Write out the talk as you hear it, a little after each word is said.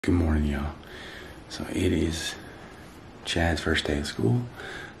Good morning, y'all. So it is Chad's first day of school,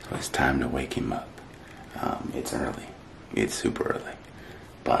 so it's time to wake him up. It's early. It's super early,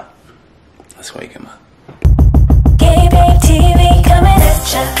 but let's wake him up. GabeBabeTV coming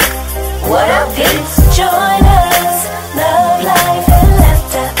at ya. What up, peeps? Join us. Love, life, and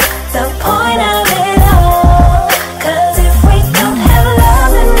laughter. The point of it all. 'Cause if we don't have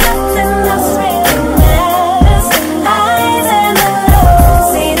love, then nothing else really matters. Highs and the lows,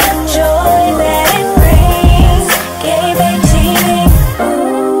 see the joy that it brings. GabeBabeTV.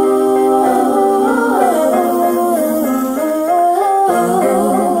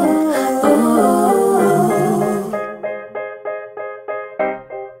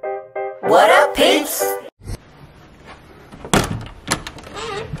 What up, peeps?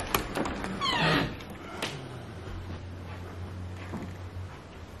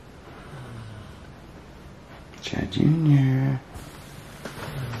 Chad Jr.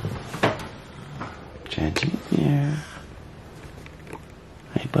 Chad Jr.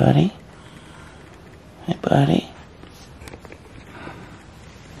 Hey, buddy. Hey, buddy.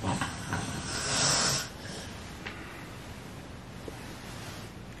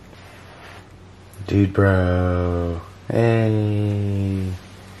 Dude, bro. Hey.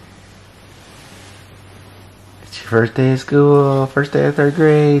 It's your first day of school. First day of third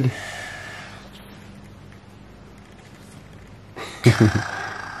grade.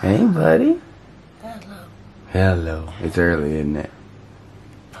 Hey, buddy. Hello. Hello. It's early, isn't it?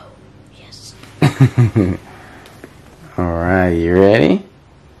 Oh, yes. Alright, you ready?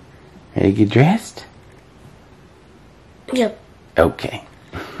 Ready to get dressed? Yep. Okay.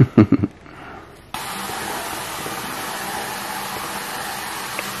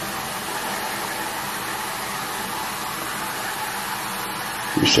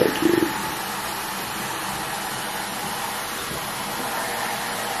 You're so cute.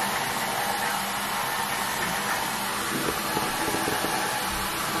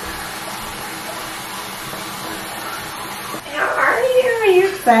 How are you? Are you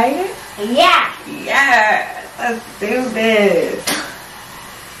excited? Yeah. Yeah. Let's do this.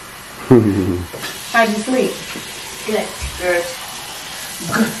 How'd you sleep? Good. Good.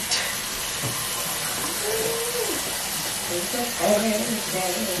 Good.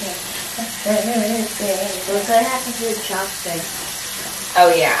 What's gonna happen to the chopsticks? Oh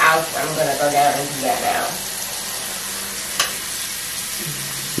yeah, I'm gonna go down and do that now.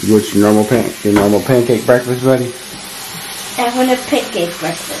 What's your normal pancake breakfast, buddy? I want a pancake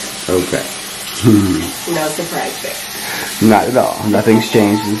breakfast. Okay. No surprise there. Not at all. Nothing's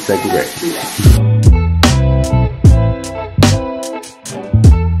changed in second grade.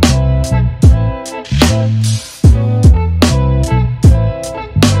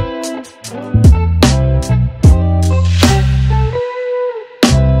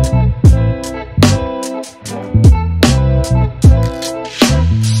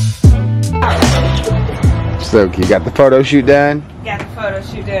 So, you got the photo shoot done? Got the photo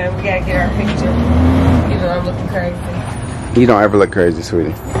shoot done. We gotta get our picture. You know I'm looking crazy. You don't ever look crazy,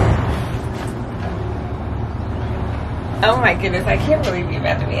 sweetie. Oh my goodness, I can't believe you're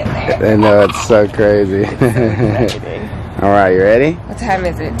about to be in there. I know, it's so crazy. Alright, you ready? What time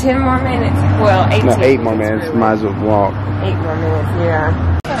is it? 10 more minutes? Well, 18. No, 8 more minutes. Really. Might as well walk. 8 more minutes, yeah.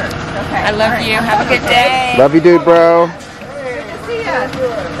 Okay. I love you. Have a good day. Love you, dude, bro. See ya.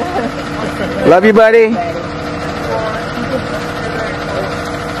 Love you, buddy.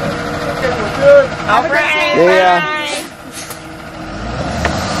 All right. Yeah.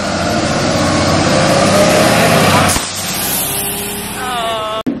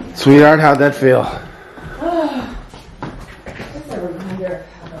 Sweetheart, how'd that feel?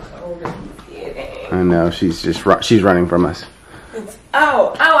 I know, she's running from us.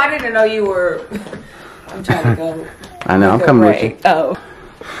 Oh, I didn't know you were. I'm trying to go. I know, I'm coming with you. Oh.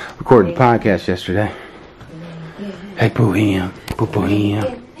 Recorded the podcast yesterday. Hey, Pooh-him.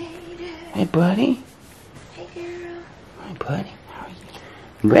 Pooh-him. Hey, buddy. Hey, girl. Hey, buddy. How are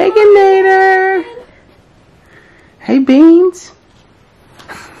you? Regulator. Hey, Beans.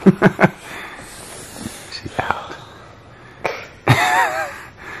 She's out.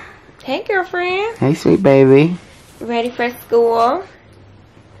 Hey, girlfriend. Hey, sweet baby. Ready for school?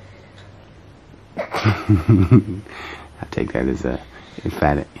 I take that as a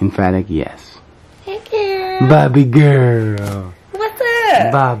emphatic yes. Hey, girl. Bobby girl. What's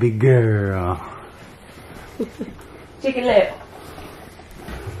up? Bobby girl. Chicken lip.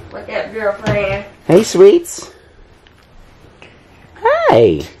 What's up, girlfriend? Hey, sweets.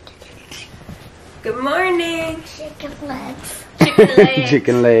 Hey. Good morning. Chicken legs. Chicken legs.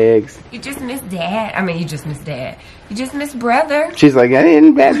 Chicken legs. You just miss Dad. I mean, you just miss Dad. You just miss Brother. She's like, I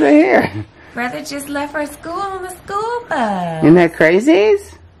didn't pass her hair. Brother just left for school on the school bus. Isn't that crazy?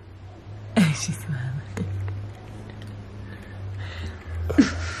 She's smiling.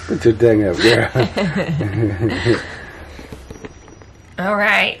 Put your thing up, girl. All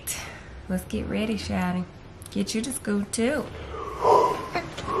right. Let's get ready, Shouty. Get you to school, too.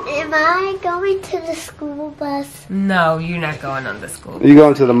 Am I going to the school bus? No, you're not going on the school bus. You're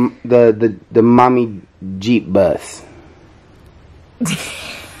going to the mommy Jeep bus.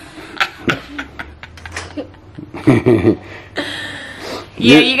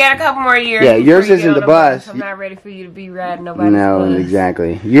 Yeah, you got a couple more years. Yeah, yours before you isn't get the on bus. I'm not ready for you to be riding nobody's No, bus.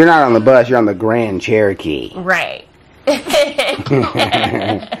 exactly. You're not on the bus. You're on the Grand Cherokee. Right.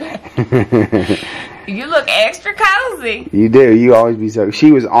 You look extra cozy. You do. You always be so.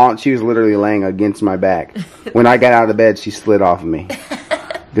 She was literally laying against my back. When I got out of the bed, she slid off of me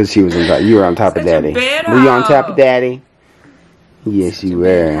because she was on top. You were on top of Such a Daddy. bed Were you on top hog. of Daddy? Yes, you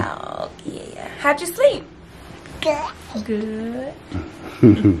were. Oh, yeah. How'd you sleep? Good.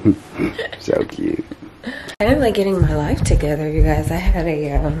 So cute. I'm like getting my life together, you guys. I had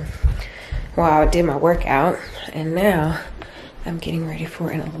I did my workout, and now I'm getting ready for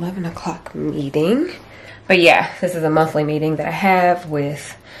an 11 o'clock meeting. But yeah, this is a monthly meeting that I have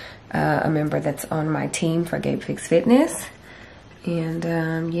with a member that's on my team for Gabe Fitness.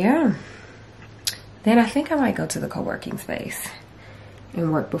 And yeah, then I think I might go to the co-working space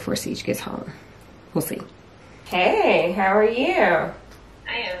and work before Siege gets home. We'll see. Hey, how are you?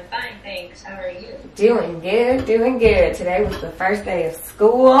 I am fine, thanks. How are you? Doing good, doing good. Today was the first day of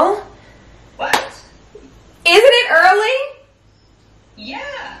school. What? Isn't it early?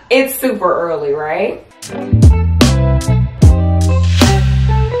 Yeah. It's super early, right?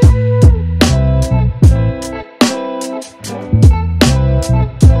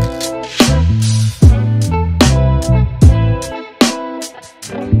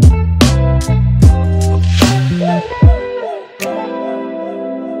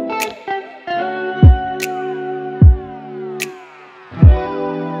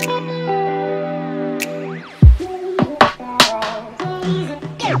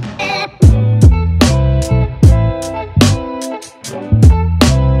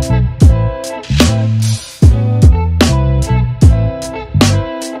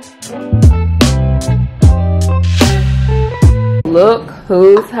 Look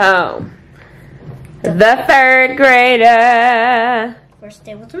who's home. The third grader. First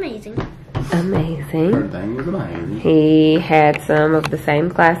day was amazing. Amazing. Everything was amazing. He had some of the same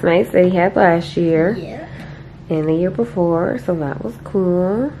classmates that he had last year Yeah. and the year before, so that was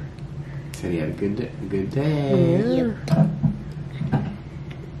cool. Said he had a good day. Yeah.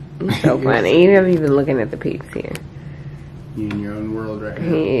 He's so funny. You're not even looking at the peeps here. You in your own world right now.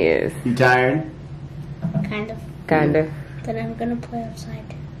 He is. You tired? Kind of. Kinda. But I'm gonna play outside.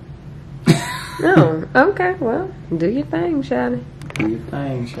 No. Okay, well, do your thing, Shouty. Do your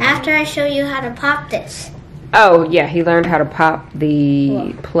thing, Sean. After I show you how to pop this. Oh, yeah, he learned how to pop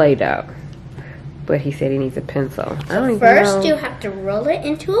the Play-Doh. But he said he needs a pencil. I don't even First, know. you have to roll it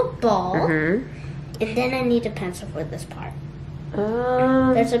into a ball. Mhm. And then I need a pencil for this part.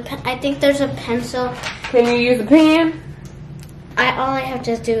 Um, I think there's a pencil. can you use a pen? All I have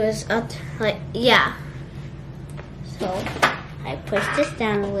to do is, yeah. So, I push this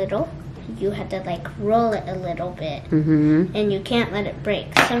down a little. You have to, roll it a little bit. Mm-hmm. And you can't let it break.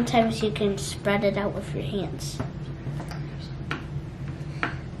 Sometimes you can spread it out with your hands.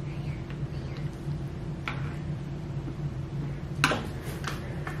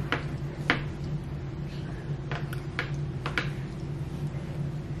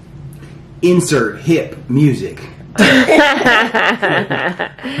 Insert hip music.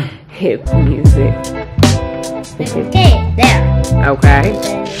 Hip music. Okay, there. Okay.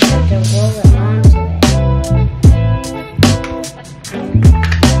 Then you have to roll it onto it.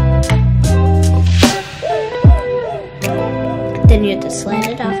 Then you have to slide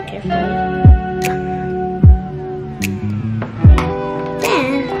it off carefully.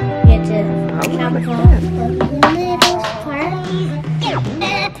 Then you have to chop off the little part.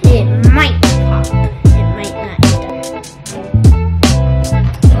 It might pop. It might not either.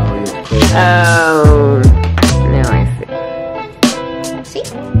 Oh, now I see. See?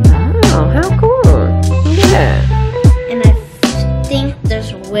 Oh, how cool. Yeah. And I think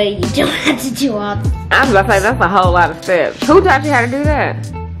there's a way you don't have to do all I was about to say, that's a whole lot of steps. Who taught you how to do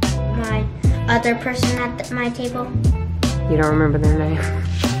that? my other person at my table. You don't remember their name?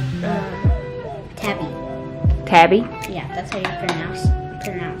 Tabby. Tabby? Yeah, that's how you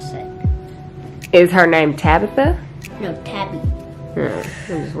pronounce it. Is her name Tabitha? No, Tabby. I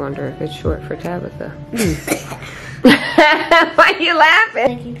just wonder if it's short for Tabitha. Why are you laughing? I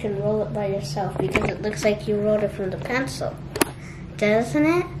think you can roll it by yourself because it looks like you rolled it from the pencil. Doesn't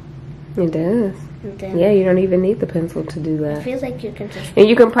it? It does. And then Yeah, you don't even need the pencil to do I that. feel like you can just... And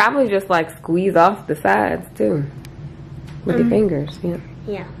you can probably just like squeeze off the sides too. With your fingers, yeah.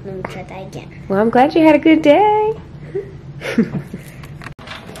 Yeah, let me try that again. Well, I'm glad you had a good day.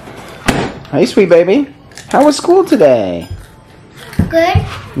 Hey, sweet baby. How was school today? Good?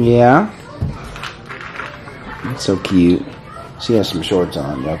 Yeah. It's so cute. She has some shorts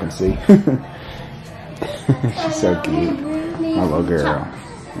on, y'all can see. She's so cute. My little girl.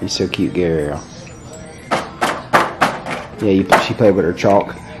 You're so cute, girl. Yeah, she played with her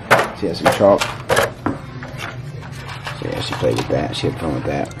chalk. She has some chalk. So yeah, she played with that. She had fun with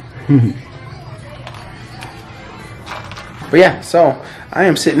that. But yeah, so I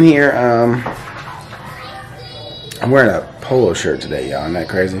am sitting here. I'm wearing a polo shirt today, y'all. Isn't that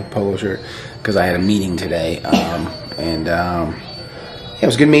crazy? Polo shirt. Because I had a meeting today. Yeah, it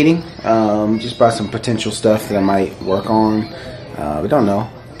was a good meeting. Just about some potential stuff that I might work on. We don't know.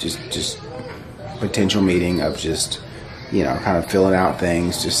 Just potential meeting of just, you know, kind of filling out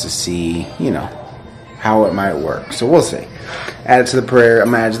things just to see, you know, how it might work. So we'll see. Add it to the prayer.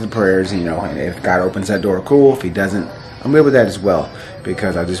 Imagine the prayers. You know, and if God opens that door, cool. If He doesn't, I'm good with that as well.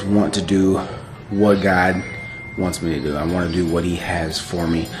 Because I just want to do what God wants me to do. I want to do what He has for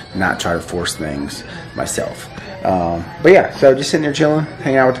me, not try to force things myself. But yeah, so just sitting there chilling,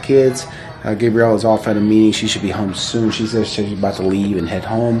 hanging out with the kids. Gabrielle is off at a meeting. She should be home soon. She says she's about to leave and head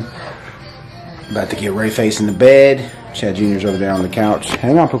home. About to get Ray facing the bed. Chad Jr.'s over there on the couch.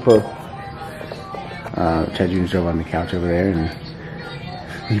 Hang on, Papa. Chad Jr.'s over on the couch over there, and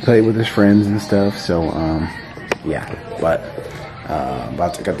he played with his friends and stuff. So yeah, but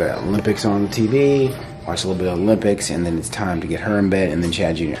about to got the Olympics on the TV. Watch a little bit of Olympics, and then it's time to get her in bed, and then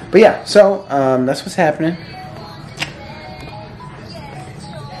Chad Jr. But yeah, so that's what's happening.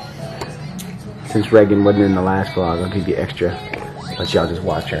 Since Reagan wasn't in the last vlog, I'll give you extra. Let y'all just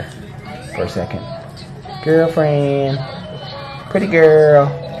watch her for a second. Girlfriend. Pretty girl.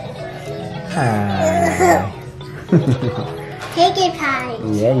 Hi. Tiger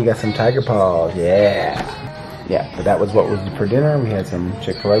paws. Yeah, you got some tiger paws. Yeah. Yeah, but that was what was for dinner. We had some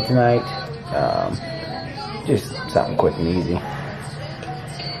Chick-fil-A tonight. Just something quick and easy.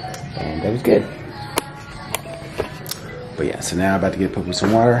 And that was good. But yeah, so now I'm about to get Poo-Poo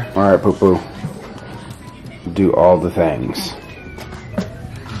some water. Alright, Poo-Poo. Do all the things.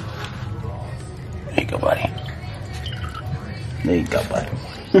 There you go, buddy. There you go, buddy.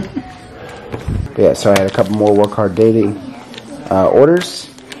 But yeah, so I had a couple more Work Hard Dating orders.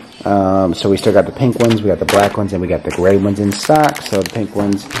 So we still got the pink ones, we got the black ones, and we got the gray ones in stock. So the pink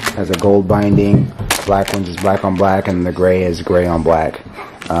ones has a gold binding, black ones is black on black, and the gray is gray on black.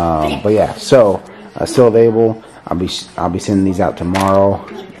 But yeah, so still available. I'll be sending these out tomorrow.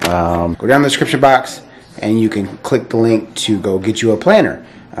 Go down in the description box, and you can click the link to go get you a planner.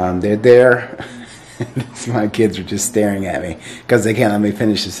 They're there. My kids are just staring at me because they can't let me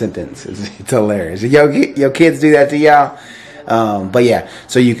finish the sentence. It's hilarious. Yo, kids do that to y'all. But yeah,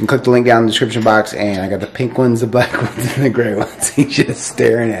 so you can click the link down in the description box, and I got the pink ones, the black ones, and the gray ones. He's just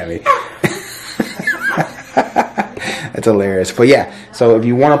staring at me. That's hilarious. But yeah, so if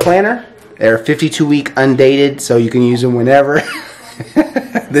you want a planner, they're 52-week undated, so you can use them whenever.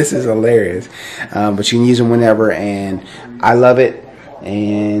 This is hilarious. But you can use them whenever, and I love it.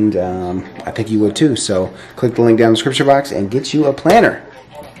 And I think you would too. So click the link down in the description box and get you a planner.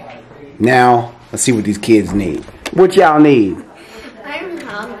 Now, let's see what these kids need. What y'all need? I'm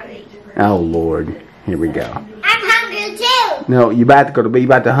hungry. Oh, Lord. Here we go. I'm hungry too. No, you about to go to bed. You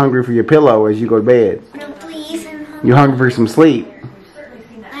about to hungry for your pillow as you go to bed. No, please, I'm hungry. You hungry for some sleep.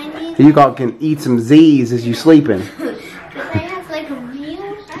 I need You can eat some Z's as you sleeping. Could I have like a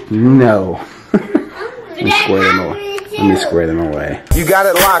meal? No. Let me square them away. Let me square them away. You got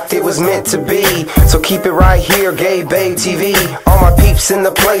it locked, it was meant to be. So keep it right here, GabeBabeTV. All my peeps in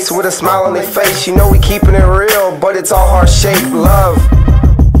the place with a smile on their face. You know we keeping it real, but it's all heart-shaped love.